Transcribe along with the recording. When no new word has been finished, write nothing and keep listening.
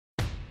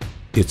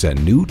It's a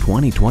new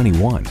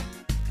 2021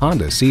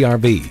 Honda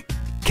CR-V.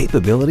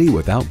 Capability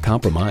without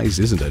compromise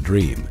isn't a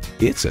dream.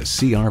 It's a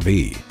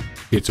CR-V.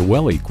 It's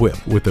well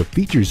equipped with the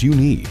features you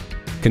need.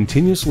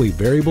 Continuously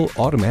variable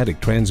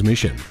automatic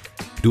transmission,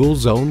 dual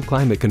zone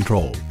climate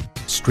control,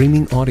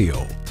 streaming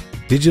audio,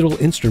 digital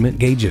instrument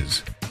gauges,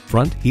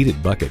 front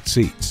heated bucket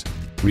seats,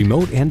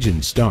 remote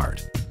engine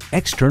start,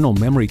 external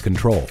memory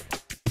control,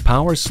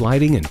 power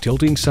sliding and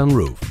tilting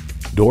sunroof,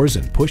 doors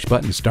and push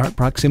button start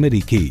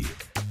proximity key,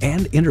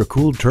 and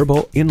intercooled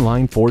turbo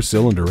inline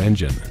 4-cylinder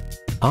engine.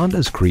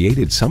 Honda's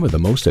created some of the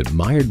most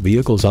admired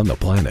vehicles on the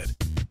planet.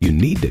 You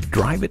need to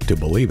drive it to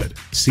believe it.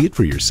 See it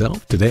for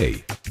yourself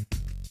today.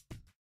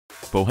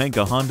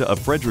 Pohanka Honda of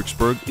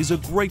Fredericksburg is a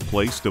great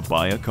place to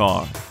buy a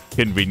car.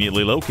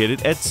 Conveniently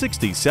located at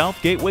 60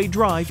 South Gateway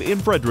Drive in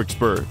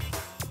Fredericksburg.